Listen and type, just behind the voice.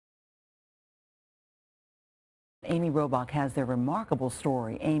Amy Robach has their remarkable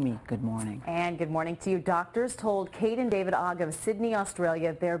story. Amy, good morning. And good morning to you. Doctors told Kate and David Ogg of Sydney,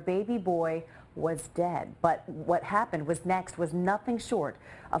 Australia, their baby boy was dead. But what happened was next was nothing short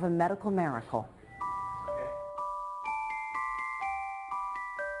of a medical miracle.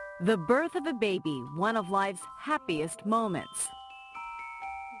 The birth of a baby, one of life's happiest moments.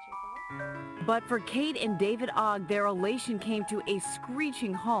 But for Kate and David Ogg, their elation came to a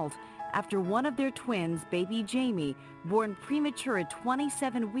screeching halt after one of their twins, baby Jamie, born premature at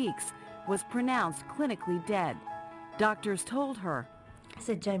 27 weeks, was pronounced clinically dead. Doctors told her, I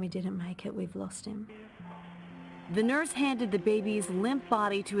said, Jamie didn't make it, we've lost him. The nurse handed the baby's limp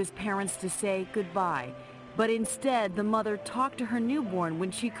body to his parents to say goodbye. But instead, the mother talked to her newborn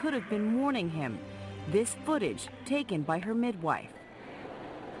when she could have been mourning him. This footage taken by her midwife.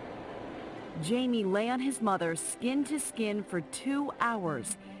 Jamie lay on his mother skin to skin for 2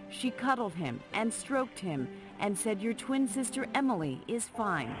 hours. She cuddled him and stroked him and said, "Your twin sister Emily is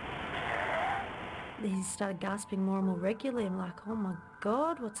fine." He started gasping more and more regularly. I'm like, oh my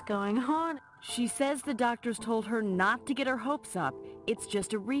God, what's going on? She says the doctors told her not to get her hopes up. It's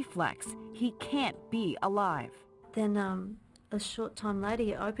just a reflex. He can't be alive. Then a short time later,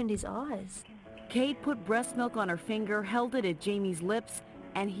 he opened his eyes. Kate put breast milk on her finger, held it at Jamie's lips,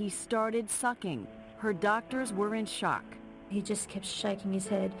 and he started sucking. Her doctors were in shock. He just kept shaking his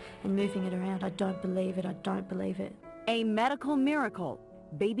head and moving it around. I don't believe it, I don't believe it. A medical miracle.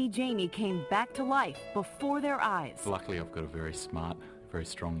 Baby Jamie came back to life before their eyes. Luckily, I've got a very smart, very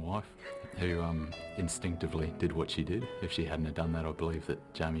strong wife who instinctively did what she did. If she hadn't have done that, I believe that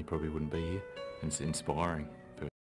Jamie probably wouldn't be here. It's inspiring.